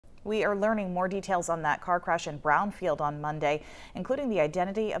We are learning more details on that car crash in Brownfield on Monday, including the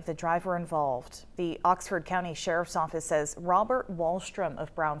identity of the driver involved. The Oxford County Sheriff's Office says Robert Wallstrom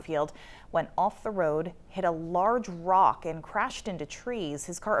of Brownfield went off the road, hit a large rock, and crashed into trees.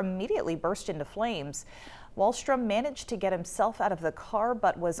 His car immediately burst into flames. Wallstrom managed to get himself out of the car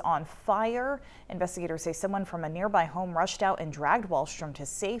but was on fire. Investigators say someone from a nearby home rushed out and dragged Wallstrom to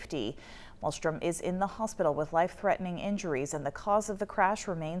safety. Wallstrom is in the hospital with life-threatening injuries, and the cause of the crash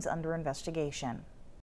remains under investigation.